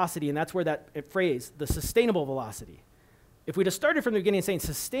about velocity, and that's where that phrase, the sustainable velocity. If we'd have started from the beginning saying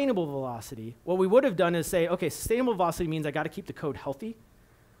sustainable velocity, what we would have done is say, okay, sustainable velocity means I got to keep the code healthy.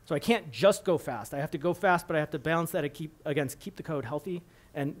 So I can't just go fast. I have to go fast, but I have to balance that against keep the code healthy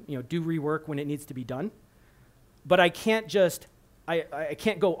and do rework when it needs to be done. But I can't just I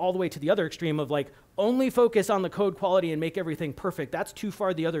can't go all the way to the other extreme of like only focus on the code quality and make everything perfect. That's too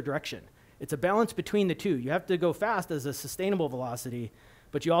far the other direction. It's a balance between the two. You have to go fast as a sustainable velocity,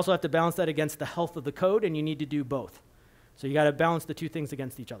 but you also have to balance that against the health of the code, and you need to do both. So you got to balance the two things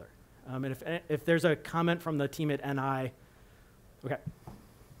against each other. And if there's a comment from the team at NI, okay.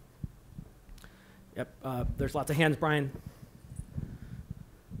 Yep, there's lots of hands, Brian.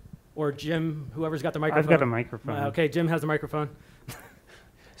 Or Jim, whoever's got the microphone. I've got a microphone. Okay, Jim has the microphone.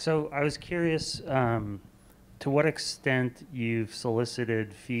 So I was curious to what extent you've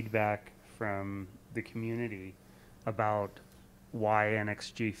solicited feedback from the community about why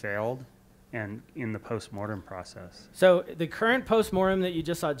NXG failed and in the post-mortem process. So the current post-mortem that you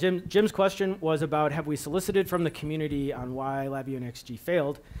just saw, Jim's question was about have we solicited from the community on why LabVIEW NXG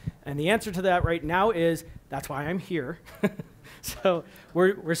failed? And the answer to that right now is that's why I'm here. So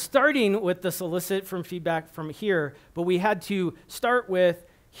we're starting with the solicit from feedback from here, but we had to start with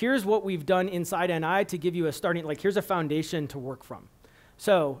here's what we've done inside NI to give you a starting, like here's a foundation to work from.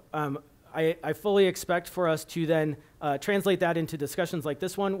 So I fully expect for us to then translate that into discussions like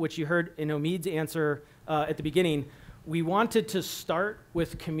this one, which you heard in Omid's answer at the beginning. We wanted to start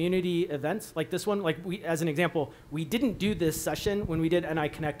with community events like this one. Like as an example, we didn't do this session when we did NI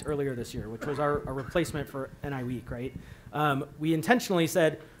Connect earlier this year, which was our replacement for NI Week, right? We intentionally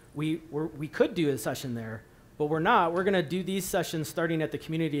said we could do a session there, but we're not. We're going to do these sessions starting at the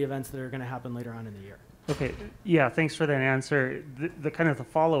community events that are going to happen later on in the year. Okay, yeah, thanks for that answer. The kind of the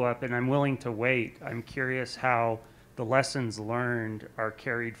follow-up, and I'm willing to wait, I'm curious how the lessons learned are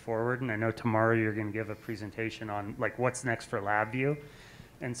carried forward, and I know tomorrow you're going to give a presentation on like what's next for LabVIEW.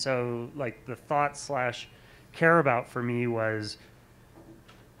 And so like the thought / care about for me was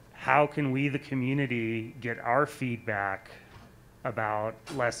how can we, the community, get our feedback about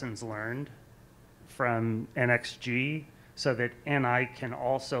lessons learned from NXG so that NI can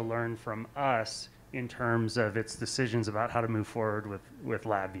also learn from us in terms of its decisions about how to move forward with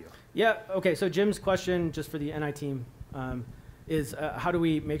LabVIEW. Yeah, okay, so Jim's question, just for the NI team, is how do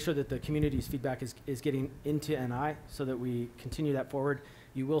we make sure that the community's feedback is getting into NI so that we continue that forward?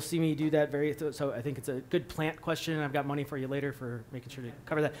 You will see me do that so I think it's a good plant question, and I've got money for you later for making sure to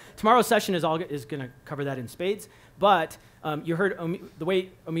cover that. Tomorrow's session is going to cover that in spades, but you heard the way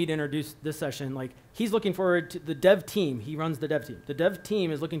Omid introduced this session, like he's looking forward to the dev team. He runs the dev team. The dev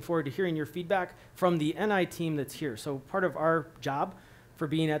team is looking forward to hearing your feedback from the NI team that's here. So part of our job for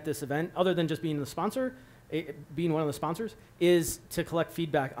being at this event, other than just being the sponsor, being one of the sponsors, is to collect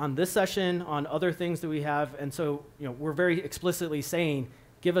feedback on this session, on other things that we have. And so we're very explicitly saying,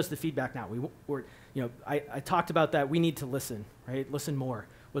 give us the feedback now. I talked about that. We need to listen, right? Listen more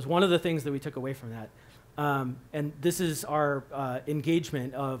was one of the things that we took away from that. And this is our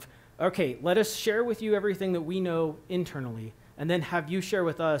engagement of, okay, let us share with you everything that we know internally, and then have you share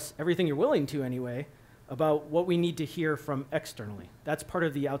with us everything you're willing to anyway about what we need to hear from externally. That's part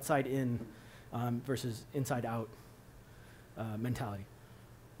of the outside in versus inside out mentality.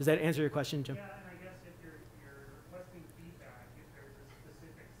 Does that answer your question, Jim? Yeah, and I guess if you're requesting feedback, if there's a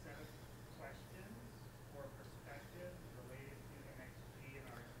specific set of questions or perspectives related to NXG and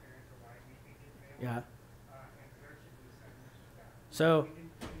our experience or why we think it failed, Yeah. and where should we send that? So We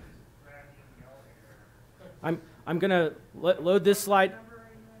can just grab you in the elevator. I'm gonna load this slide.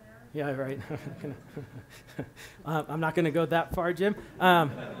 Yeah, right. I'm not gonna go that far, Jim.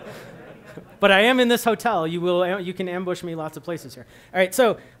 But I am in this hotel. You can ambush me lots of places here. All right,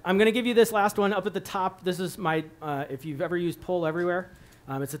 so I'm going to give you this last one up at the top. This is my, if you've ever used Poll Everywhere,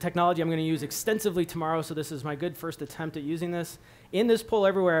 It's a technology I'm going to use extensively tomorrow, so this is my good first attempt at using this. In this poll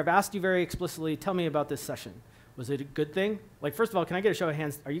everywhere, I've asked you very explicitly, tell me about this session. Was it a good thing? Like, first of all, can I get a show of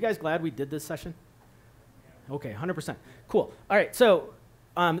hands? Are you guys glad we did this session? Okay, 100%. Cool. All right, so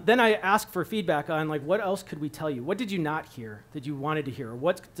then I ask for feedback on, like, what else could we tell you? What did you not hear that you wanted to hear? Or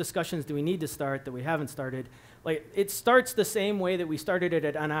what discussions do we need to start that we haven't started? Like, it starts the same way that we started it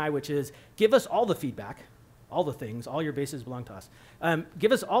at NI, which is give us all the feedback, all the things, all your bases belong to us.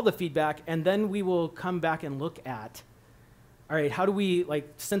 Give us all the feedback, and then we will come back and look at, all right, how do we,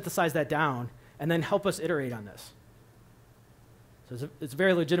 like, synthesize that down, and then help us iterate on this? So it's a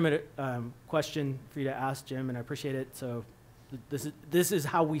very legitimate question for you to ask, Jim, and I appreciate it. So this is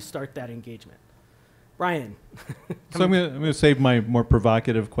how we start that engagement. Brian. So I'm going to save my more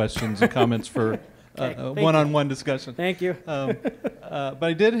provocative questions and comments for one-on-one discussion. Thank you. But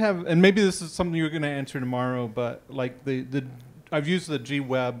I did have, and maybe this is something you're going to answer tomorrow, but like I've used the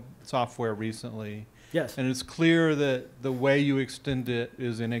GWeb software recently. Yes. And it's clear that the way you extend it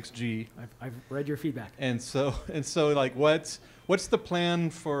is NXG. I've read your feedback. And so like what's the plan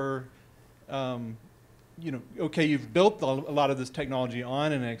for, okay, you've built a lot of this technology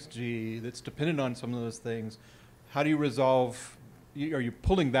on NXG that's dependent on some of those things. How do you resolve, are you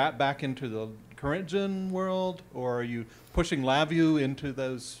pulling that back into the current gen world, or are you pushing LabVIEW into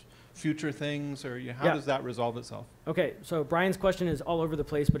those future things, or how does that resolve itself? Okay, so Brian's question is all over the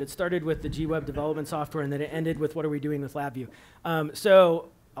place, but it started with the GWeb development software, and then it ended with what are we doing with LabVIEW. So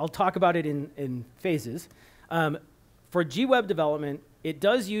I'll talk about it in phases. For GWeb development, it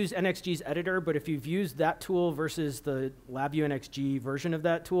does use NXG's editor, but if you've used that tool versus the LabVIEW NXG version of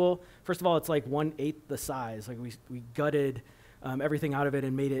that tool, first of all, it's like 1/8 the size. Like we gutted everything out of it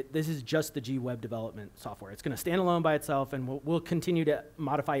and made it, this is just the GWeb development software. It's going to stand alone by itself, and we'll continue to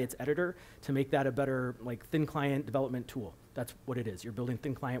modify its editor to make that a better, like, thin client development tool. That's what it is. You're building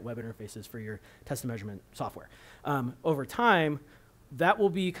thin client web interfaces for your test and measurement software. Over time, that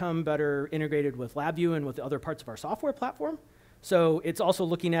will become better integrated with LabVIEW and with the other parts of our software platform. So it's also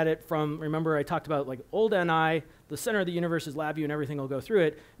looking at it from, remember I talked about like old NI, the center of the universe is LabVIEW and everything will go through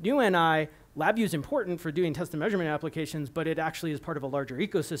it. New NI, LabVIEW is important for doing test and measurement applications, but it actually is part of a larger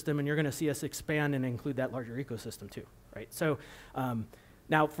ecosystem, and you're going to see us expand and include that larger ecosystem too, right? So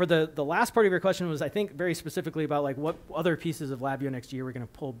now for the last part of your question was, I think, very specifically about like what other pieces of LabVIEW next year we're going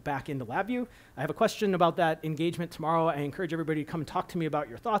to pull back into LabVIEW. I have a question about that engagement tomorrow. I encourage everybody to come talk to me about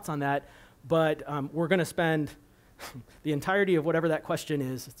your thoughts on that, but we're going to spend the entirety of whatever that question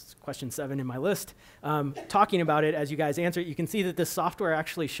is, it's question 7 in my list, talking about it as you guys answer it. You can see that this software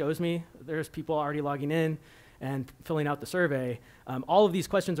actually shows me there's people already logging in and filling out the survey. All of these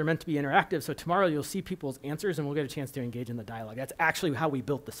questions are meant to be interactive, so tomorrow you'll see people's answers and we'll get a chance to engage in the dialogue. That's actually how we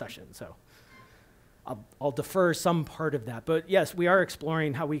built the session, so I'll defer some part of that. But yes, we are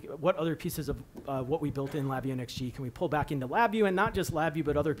exploring what other pieces of what we built in LabVIEW NXG can we pull back into LabVIEW, and not just LabVIEW,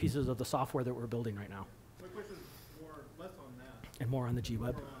 but other pieces of the software that we're building right now. And more on the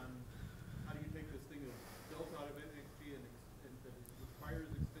GWeb. How do you take this thing that's built out of NXG and that requires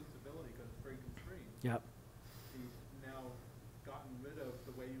extensibility because it's very constrained? Yep. You've now gotten rid of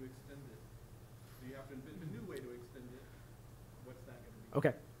the way you extend it. So you have to invent a new way to extend it. What's that going to be?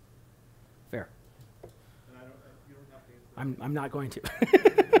 Okay. Fair. And you don't have to answer. I'm not going to.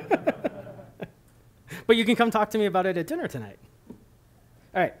 But you can come talk to me about it at dinner tonight.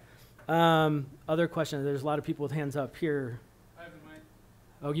 All right. Other questions? There's a lot of people with hands up here.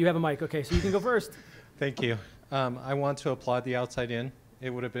 Oh, you have a mic. Okay, so you can go first. Thank you. I want to applaud the outside in. It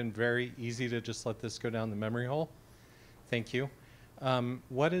would have been very easy to just let this go down the memory hole. Thank you.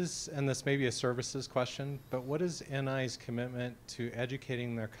 What is, and this may be a services question, but what is NI's commitment to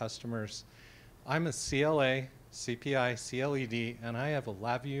educating their customers? I'm a CLA, CPI, CLED, and I have a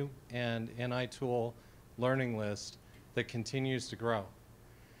LabVIEW and NI tool learning list that continues to grow.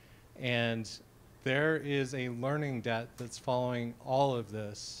 And there is a learning debt that's following all of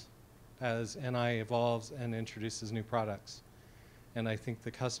this as NI evolves and introduces new products. And I think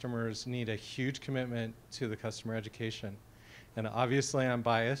the customers need a huge commitment to the customer education. And obviously I'm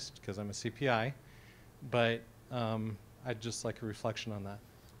biased because I'm a CPI, but I'd just like a reflection on that.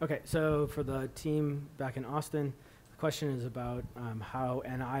 Okay, so for the team back in Austin, the question is about how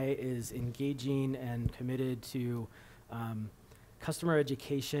NI is engaging and committed to customer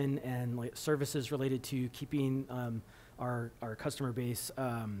education and like services related to keeping our customer base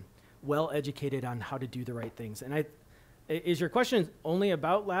well educated on how to do the right things. And is your question only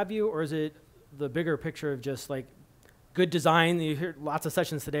about LabVIEW, or is it the bigger picture of just like good design? You hear lots of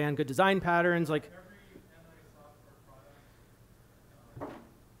sessions today on good design patterns, like. Every NI software product,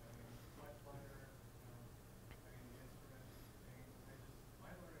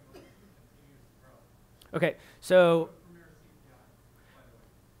 Okay, so,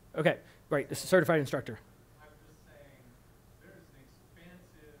 okay, right, this is certified instructor. I'm just saying, there's an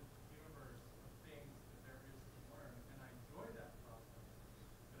expansive universe of things that there is to learn, and I enjoy that process,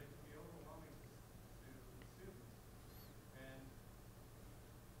 but it can be overwhelming to students. And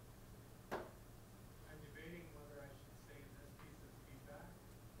I'm debating whether I should say this piece of feedback,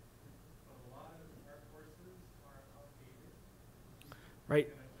 but a lot of our courses are outdated. Right.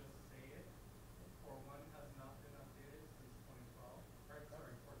 I'm gonna just say it, or one has not been updated since 2012, or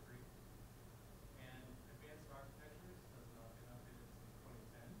sorry, 4.3. And advanced architectures has not been updated since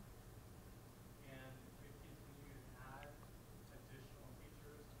 2010. And we continue to add additional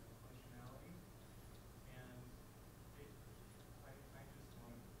features and functionality. And I just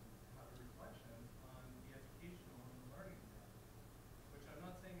want to have a reflection on the educational and the learning side, which I'm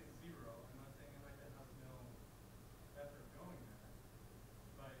not saying is zero. I'm not saying MIT has no effort going there.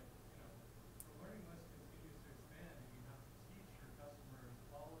 But, the learning list continues to expand, and you have to teach your customers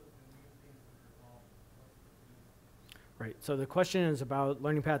all of the new things that are evolving. What's the new? Right, so the question is about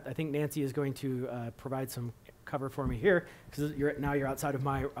learning path. I think Nancy is going to provide some cover for me here, because now you're outside of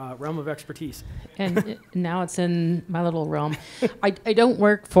my realm of expertise. And now it's in my little realm. I don't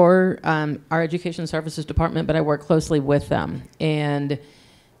work for our education services department, but I work closely with them. And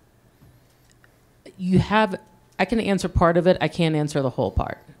I can answer part of it. I can't answer the whole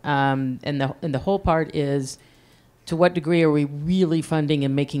part. And the whole part is, to what degree are we really funding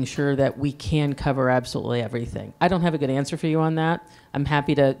and making sure that we can cover absolutely everything? I don't have a good answer for you on that. I'm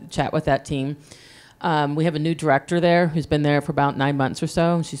happy to chat with that team. We have a new director there who's been there for about 9 months or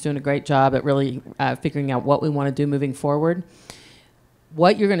so. She's doing a great job at really figuring out what we want to do moving forward.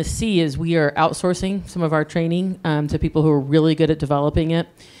 What you're going to see is we are outsourcing some of our training to people who are really good at developing it.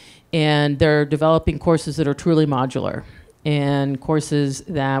 And they're developing courses that are truly modular and courses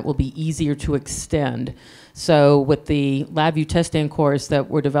that will be easier to extend. So with the LabVIEW test stand course that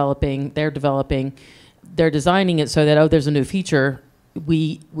they're designing it so that, there's a new feature,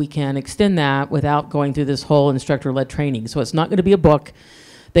 we can extend that without going through this whole instructor-led training. So it's not going to be a book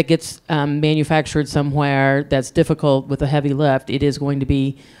that gets manufactured somewhere that's difficult with a heavy lift. It is going to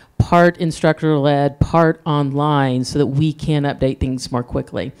be part instructor-led, part online, so that we can update things more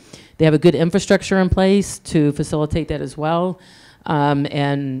quickly. They have a good infrastructure in place to facilitate that as well.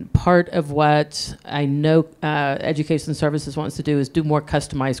 And part of what I know Education Services wants to do is do more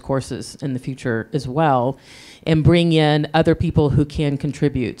customized courses in the future as well, and bring in other people who can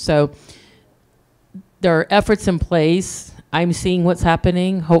contribute. So there are efforts in place. I'm seeing what's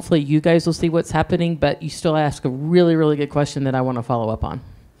happening. Hopefully you guys will see what's happening, but you still ask a really, really good question that I want to follow up on.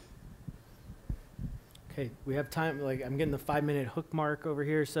 Okay, we have time, I'm getting the 5-minute hook mark over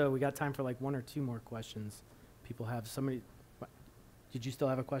here, so we got time for 1 or 2 more questions. People have somebody, did you still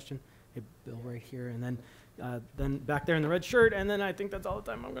have a question? Hey, Bill right here, and then back there in the red shirt, and then I think that's all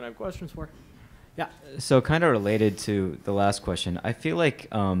the time I'm gonna have questions for. Yeah. So kind of related to the last question, I feel like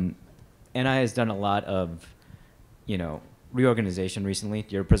NI has done a lot of, reorganization recently.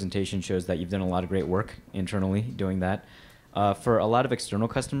 Your presentation shows that you've done a lot of great work internally doing that. For a lot of external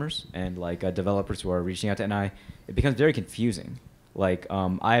customers and developers who are reaching out to NI, it becomes very confusing.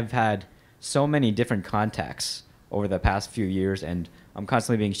 I've had so many different contacts over the past few years, and I'm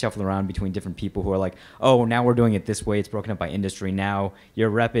constantly being shuffled around between different people who are like, oh, now we're doing it this way. It's broken up by industry. Now your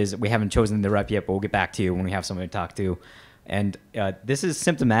rep we haven't chosen the rep yet, but we'll get back to you when we have somebody to talk to. And this is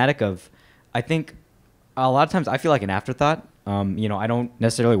symptomatic of, I think, a lot of times I feel like an afterthought. I don't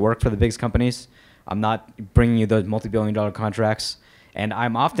necessarily work for the biggest companies. I'm not bringing you those multi-billion-dollar contracts. And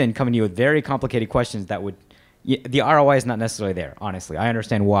I'm often coming to you with very complicated questions that would, the ROI is not necessarily there, honestly. I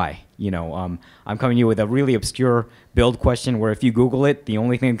understand why. I'm coming to you with a really obscure build question where if you Google it, the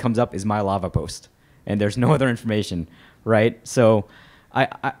only thing that comes up is my Lava post. And there's no other information, right? So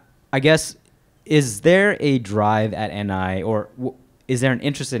I guess, is there a drive at NI, or is there an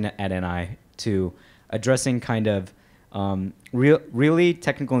interest at NI to addressing kind of really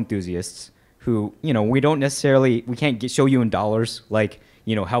technical enthusiasts who, we can't show you in dollars,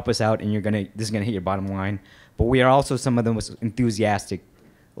 help us out and this is gonna hit your bottom line. But we are also some of the most enthusiastic,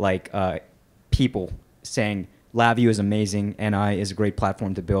 people saying LabVIEW is amazing, NI is a great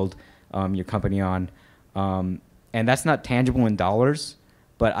platform to build your company on. And that's not tangible in dollars,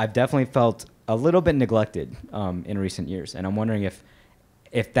 but I've definitely felt a little bit neglected in recent years. And I'm wondering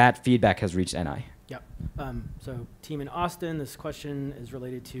if that feedback has reached NI. Yep. So team in Austin, this question is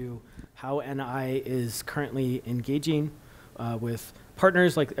related to how NI is currently engaging with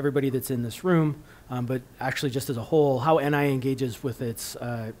partners like everybody that's in this room, but actually just as a whole, how NI engages with its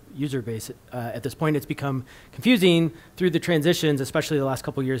user base. At this point, it's become confusing through the transitions, especially the last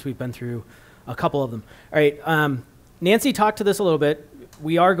couple of years we've been through a couple of them. All right, Nancy talked to this a little bit.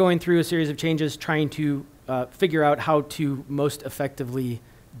 We are going through a series of changes trying to figure out how to most effectively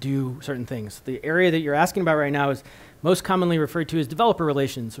do certain things. The area that you're asking about right now is most commonly referred to as developer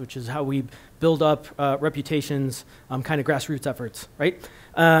relations, which is how we build up reputations, kind of grassroots efforts, right?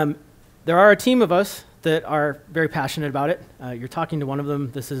 There are a team of us that are very passionate about it. You're talking to one of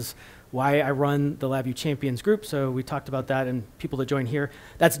them. This is why I run the LabVIEW Champions group, so we talked about that and people that join here.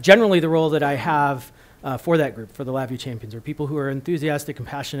 That's generally the role that I have for that group, for the LabVIEW Champions, are people who are enthusiastic and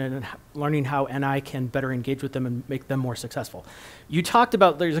passionate and learning how NI can better engage with them and make them more successful. You talked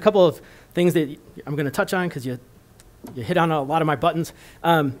about, there's a couple of things that I'm going to touch on because you hit on a lot of my buttons.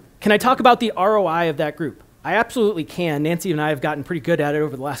 Can I talk about the ROI of that group? I absolutely can. Nancy and I have gotten pretty good at it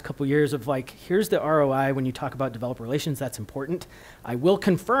over the last couple of years of like, here's the ROI when you talk about developer relations, that's important. I will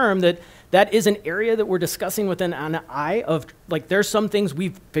confirm that that is an area that we're discussing within NI of like, there's some things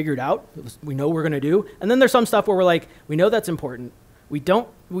we've figured out, we know we're gonna do, and then there's some stuff where we're like, we know that's important,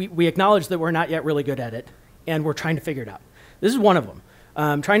 we acknowledge that we're not yet really good at it, and we're trying to figure it out. This is one of them.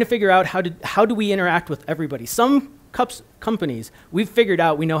 Trying to figure out how do we interact with everybody. Some companies we've figured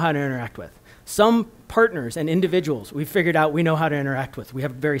out we know how to interact with. Some partners and individuals we've figured out we know how to interact with. We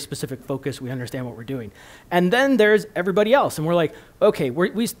have a very specific focus. We understand what we're doing. And then there's everybody else. And we're like, okay,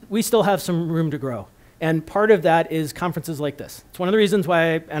 we still have some room to grow. And part of that is conferences like this. It's one of the reasons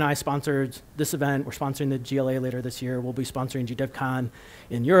why NI sponsored this event. We're sponsoring the GLA later this year. We'll be sponsoring GDevCon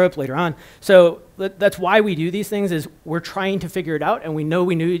in Europe later on. So that's why we do these things, is we're trying to figure it out, and we know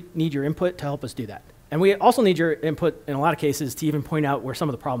we need your input to help us do that. And we also need your input in a lot of cases to even point out where some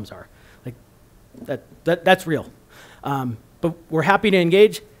of the problems are. Like that's real. But we're happy to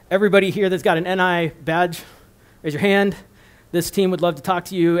engage. Everybody here that's got an NI badge, raise your hand. This team would love to talk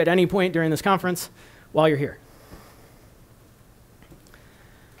to you at any point during this conference while you're here.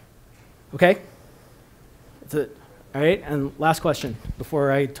 Okay? That's it. All right, and last question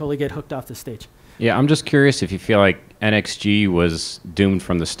before I totally get hooked off the stage. Yeah, I'm just curious if you feel like NXG was doomed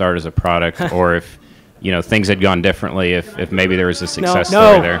from the start as a product, or if things had gone differently, if maybe there was a success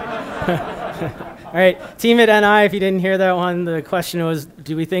story there. All right, team at NI, if you didn't hear that one, the question was,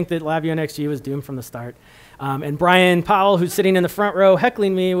 do we think that LabVIEW NXG was doomed from the start? And Brian Powell, who's sitting in the front row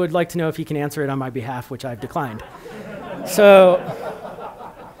heckling me, would like to know if he can answer it on my behalf, which I've declined. So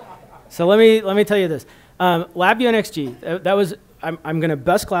let me tell you this. LabVIEW NXG, that was, I'm going to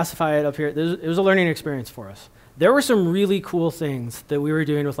best classify it up here. It was a learning experience for us. There were some really cool things that we were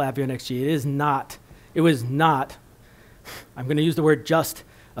doing with LabVIEW NXG. It was not, I'm going to use the word just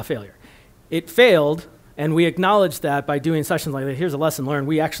a failure. It failed, and we acknowledged that by doing sessions like that. Here's a lesson learned.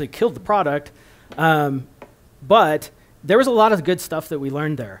 We actually killed the product, but there was a lot of good stuff that we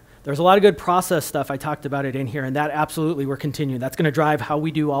learned there. There's a lot of good process stuff. I talked about it in here, and that absolutely we're continuing. That's going to drive how we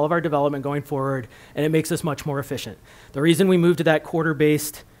do all of our development going forward, and it makes us much more efficient. The reason we moved to that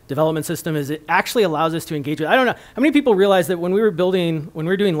quarter-based development system is it actually allows us to engage with, I don't know, how many people realize that when we were doing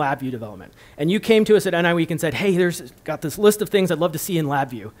LabVIEW development, and you came to us at NI Week and said, hey, there's got this list of things I'd love to see in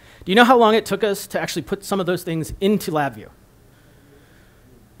LabVIEW. Do you know how long it took us to actually put some of those things into LabVIEW?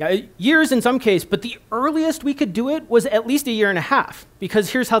 Yeah, years in some case, but the earliest we could do it was at least a year and a half, because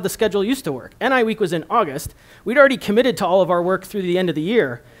here's how the schedule used to work. NI Week was in August. We'd already committed to all of our work through the end of the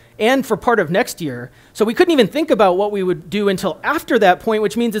year and for part of next year. So we couldn't even think about what we would do until after that point,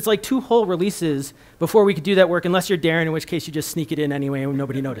 which means it's like 2 whole releases before we could do that work, unless you're Darren, in which case you just sneak it in anyway and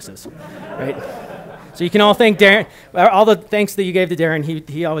nobody notices, right? So you can all thank Darren, all the thanks that you gave to Darren,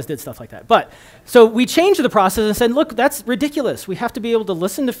 he always did stuff like that. But, so we changed the process and said, look, that's ridiculous. We have to be able to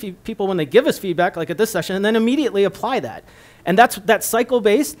listen to people when they give us feedback, like at this session, and then immediately apply that. And that's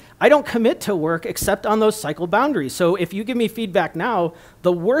cycle-based. I don't commit to work except on those cycle boundaries. So if you give me feedback now,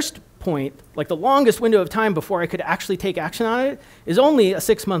 the worst point, like the longest window of time before I could actually take action on it, is only a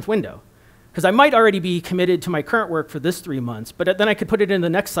 6-month window. Because I might already be committed to my current work for this 3 months, but then I could put it in the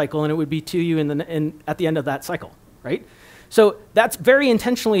next cycle and it would be to you at the end of that cycle, right? So that's very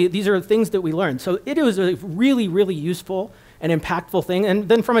intentionally, these are things that we learned. So it was a really, really useful and impactful thing. And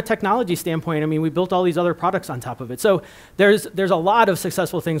then from a technology standpoint, I mean, we built all these other products on top of it. So there's a lot of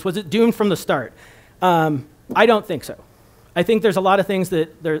successful things. Was it doomed from the start? I don't think so. I think there's a lot of things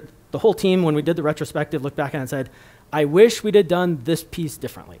that the whole team, when we did the retrospective, looked back and said, I wish we'd have done this piece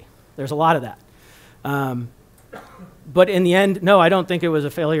differently. There's a lot of that. But in the end, no, I don't think it was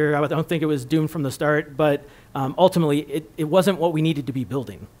a failure. I don't think it was doomed from the start. But ultimately, it wasn't what we needed to be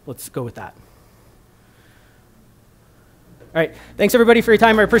building. Let's go with that. right. Thanks everybody for your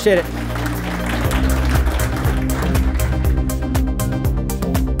time. I appreciate it.